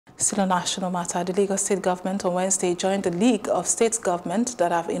Still a national matter, the Lagos State government on Wednesday joined the League of State Governments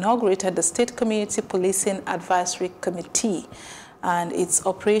that have inaugurated the State Community Policing Advisory Committee and its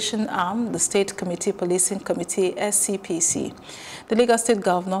operation arm, the State Community Policing Committee, SCPC. The Lagos State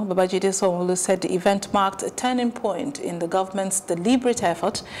Governor, Babajide Sanwo-Olu, said the event marked a turning point in the government's deliberate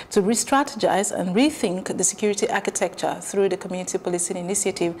effort to re-strategize and rethink the security architecture through the community policing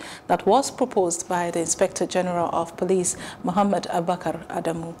initiative that was proposed by the Inspector General of Police, Muhammad Abubakar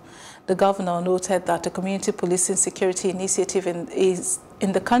Adamu. The governor noted that the community policing security initiative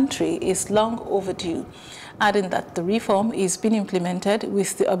in the country is long overdue, adding that the reform is being implemented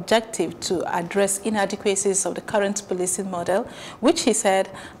with the objective to address inadequacies of the current policing model, which he said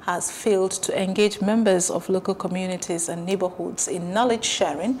has failed to engage members of local communities and neighborhoods in knowledge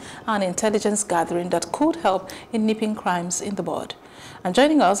sharing and intelligence gathering that could help in nipping crimes in the bud. And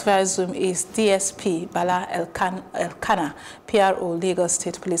joining us via Zoom is DSP Bala Elkana, PPRO, Lagos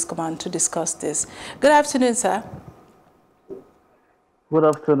State Police Command, to discuss this. Good afternoon, sir. Good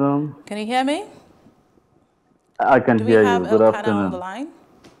afternoon. Can you hear me? I can hear you. Good afternoon. On the line?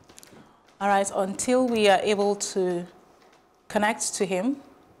 All right, until we are able to connect to him.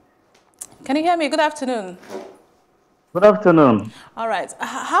 Can you hear me? Good afternoon. Good afternoon. All right.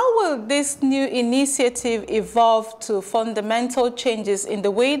 How will this new initiative evolve to fundamental changes in the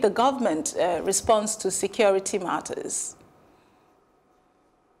way the government responds to security matters?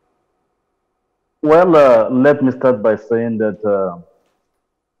 Well, let me start by saying that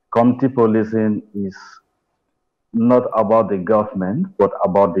community policing is not about the government, but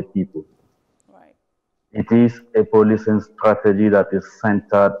about the people. Right. It is a policing strategy that is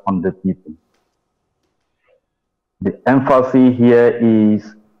centered on the people. The emphasis here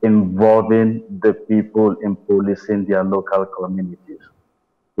is involving the people in policing their local communities,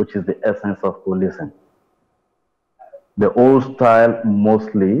 which is the essence of policing. The old style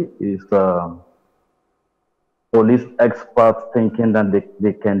mostly is police experts thinking that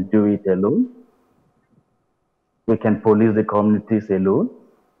they can do it alone. We can police the communities alone,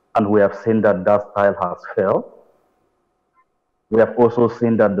 and we have seen that that style has failed. We have also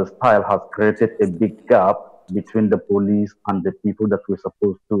seen that the style has created a big gap between the police and the people that we're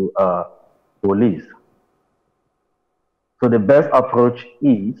supposed to police. So the best approach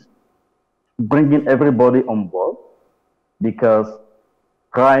is bringing everybody on board, because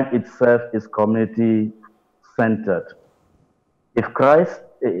crime itself is community-centered. If crime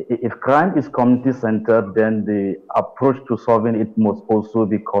is community-centered, then the approach to solving it must also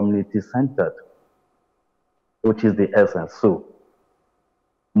be community-centered, which is the essence. So,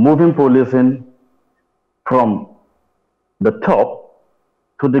 moving policing from the top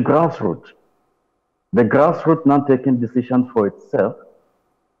to the grassroots. The grassroots now taking decisions for itself,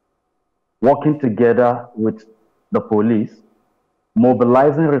 working together with the police,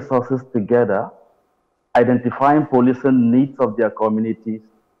 mobilizing resources together, identifying policing needs of their communities,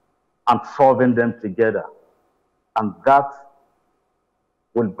 and solving them together. And that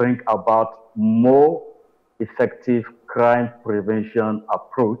will bring about more effective crime prevention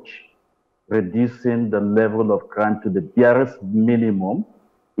approach, reducing the level of crime to the barest minimum.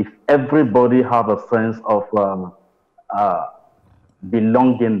 If everybody have a sense of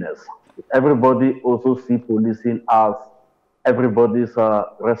belongingness, if everybody also see policing as everybody's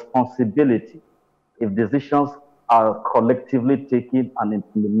responsibility, if decisions are collectively taken and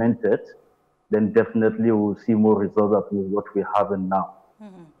implemented, then definitely we'll see more results than what we're having now.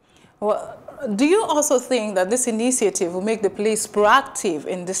 Mm-hmm. Well, do you also think that this initiative will make the police proactive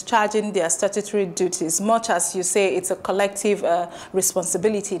in discharging their statutory duties, much as you say it's a collective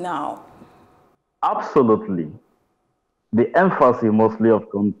responsibility now? Absolutely. The emphasis mostly of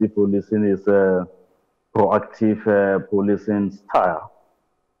community policing is proactive policing style,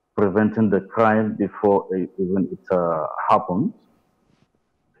 preventing the crime before even it happens,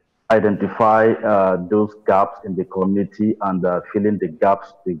 identify those gaps in the community and filling the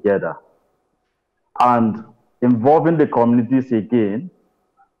gaps together. And involving the communities again,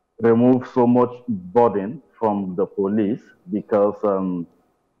 remove so much burden from the police, because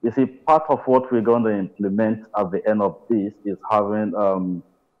you see, part of what we're going to implement at the end of this is having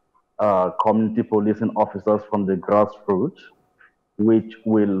community policing officers from the grassroots, which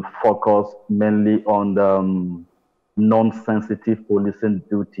will focus mainly on the non-sensitive policing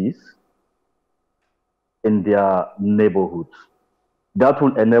duties in their neighborhoods. That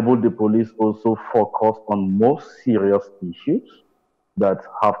will enable the police also focus on more serious issues that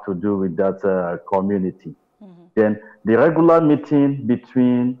have to do with that community. Mm-hmm. Then the regular meeting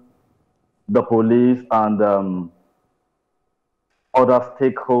between the police and other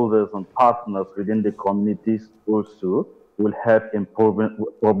stakeholders and partners within the communities also will help in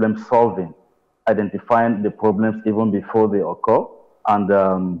problem solving, identifying the problems even before they occur,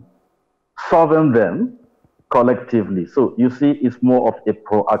 and solving them collectively. So you see, it's more of a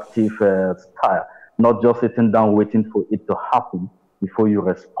proactive style, not just sitting down waiting for it to happen before you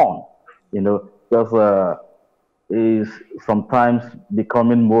respond. You know, because is sometimes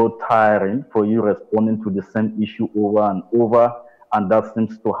becoming more tiring for you responding to the same issue over and over, and that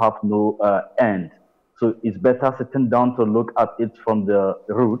seems to have no end. So it's better sitting down to look at it from the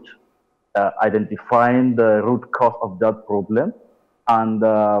root, identifying the root cause of that problem, and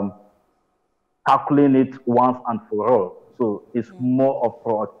tackling it once and for all. So it's more of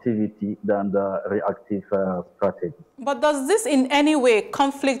proactivity than the reactive strategy. But does this in any way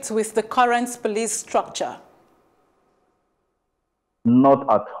conflict with the current police structure?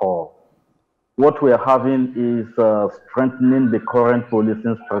 Not at all. What we are having is strengthening the current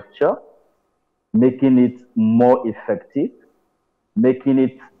policing structure, making it more effective, making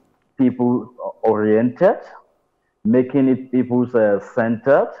it people-oriented, making it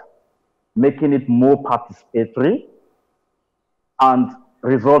people-centered, making it more participatory, and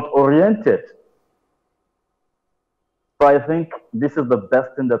result-oriented. So I think this is the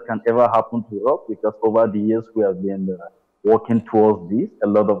best thing that can ever happen to us, because over the years we have been working towards this. A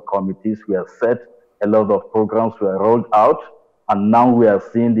lot of committees were set, a lot of programs were rolled out, and now we are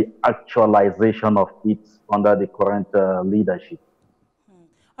seeing the actualization of it under the current leadership.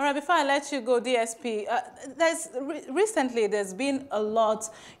 All right, before I let you go, DSP, recently there's been a lot,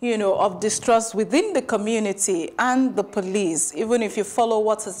 of distrust within the community and the police, even if you follow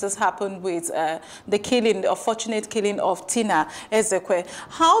what has just happened with the unfortunate killing of Tina Ezekwe.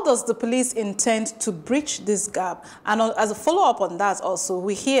 How does the police intend to bridge this gap? And as a follow-up on that also,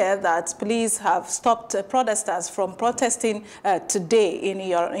 we hear that police have stopped protesters from protesting today in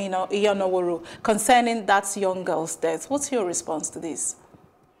Sanwo-Olu concerning that young girl's death. What's your response to this?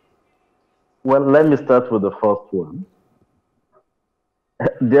 Well, let me start with the first one.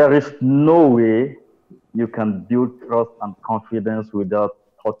 There is no way you can build trust and confidence without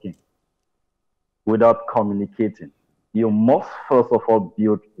talking, without communicating. You must first of all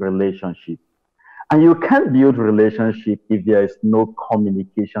build relationship. And you can't build relationship if there is no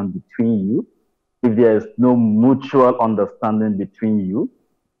communication between you, if there is no mutual understanding between you.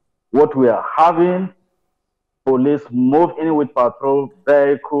 What we are having, police move in with patrol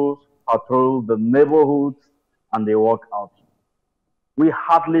vehicles, patrol the neighborhoods, and they walk out. We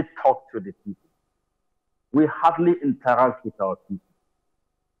hardly talk to the people. We hardly interact with our people.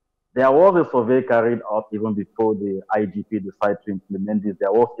 There was a survey carried out even before the IGP decided to implement this.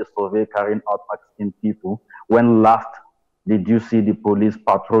 There was a survey carried out asking people, when last did you see the police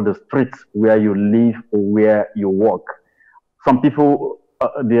patrol the streets where you live or where you work? Some people,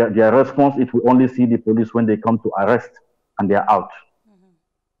 their response is we only see the police when they come to arrest and they're out.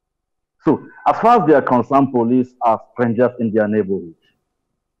 So, as far as they are concerned, police are strangers in their neighborhood.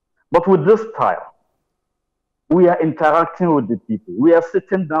 But with this style, we are interacting with the people. We are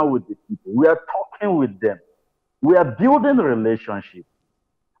sitting down with the people. We are talking with them. We are building a relationship.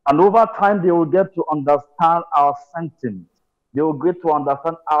 And over time, they will get to understand our sentiments. They will get to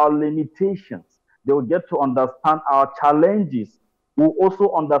understand our limitations. They will get to understand our challenges. We will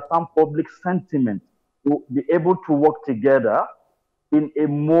also understand public sentiment. We will be able to work together in a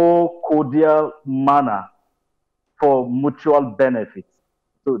more cordial manner for mutual benefits.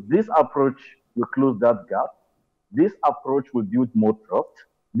 So this approach will close that gap. This approach will build more trust.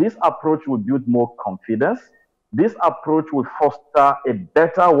 This approach will build more confidence. This approach will foster a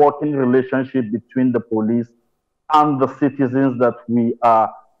better working relationship between the police and the citizens that we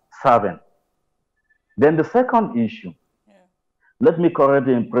are serving. Then the second issue, let me correct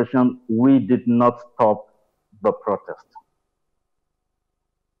the impression, we did not stop the protest.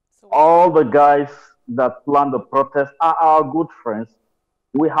 All the guys that planned the protest are our good friends.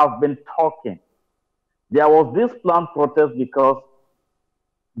 We have been talking. There was this planned protest because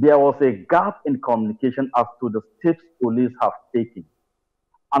there was a gap in communication as to the steps police have taken.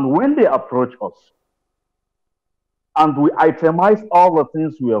 And when they approached us, and we itemized all the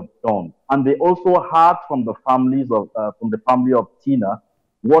things we have done, and they also heard from the families of, from the family of Tina,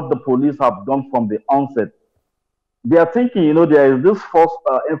 what the police have done from the onset. They are thinking, there is this false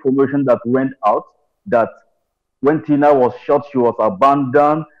information that went out that when Tina was shot, she was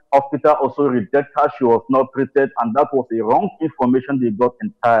abandoned. Hospital also rejected her. She was not treated. And that was a wrong information they got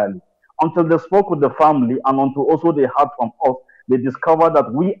entirely. Until they spoke with the family and until also they heard from us, they discovered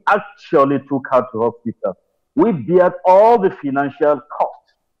that we actually took her to hospital. We bear all the financial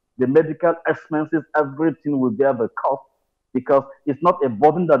costs, the medical expenses, everything. We bear the cost because it's not a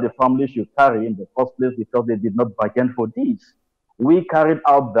burden that the family should carry in the first place because they did not bargain for this. We carried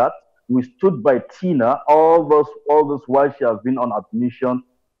out that. We stood by Tina all those while she has been on admission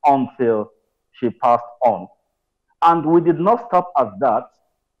until she passed on. And we did not stop at that.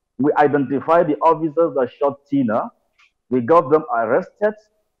 We identified the officers that shot Tina. We got them arrested.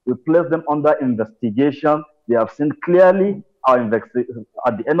 We placed them under investigation. They have seen clearly at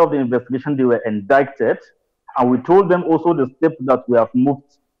the end of the investigation, they were indicted. And we told them also the step that we have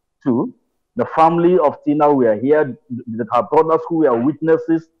moved to. The family of Tina were here, that her brothers who were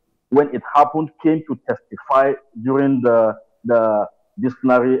witnesses when it happened came to testify during the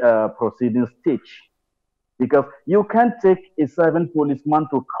disciplinary proceeding stage. Because you can't take a serving policeman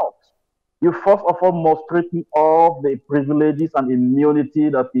to court. You first of all must strip him of the privileges and immunity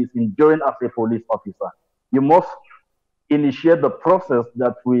that he's enjoying as a police officer. You must initiate the process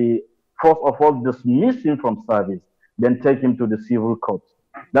that we first of all dismiss him from service, then take him to the civil court.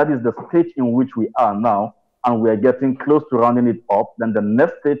 That is the stage in which we are now, and we are getting close to rounding it up. Then the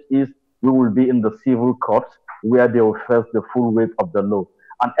next stage is we will be in the civil court where they will face the full weight of the law.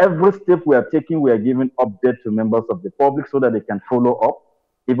 And every step we are taking, we are giving update to members of the public so that they can follow up.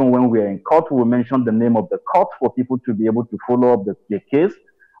 Even when we are in court, we will mention the name of the court for people to be able to follow up the case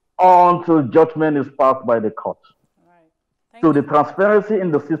until judgment is passed by the court. Right. So the transparency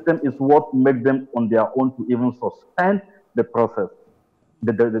in the system is what makes them on their own to even suspend the process,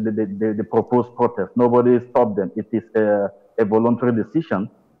 the proposed protest. Nobody stopped them. It is a voluntary decision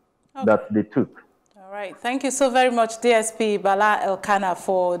that they took. All right. Thank you so very much, DSP Bala Elkana,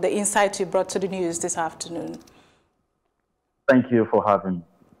 for the insight you brought to the news this afternoon. Thank you for having me.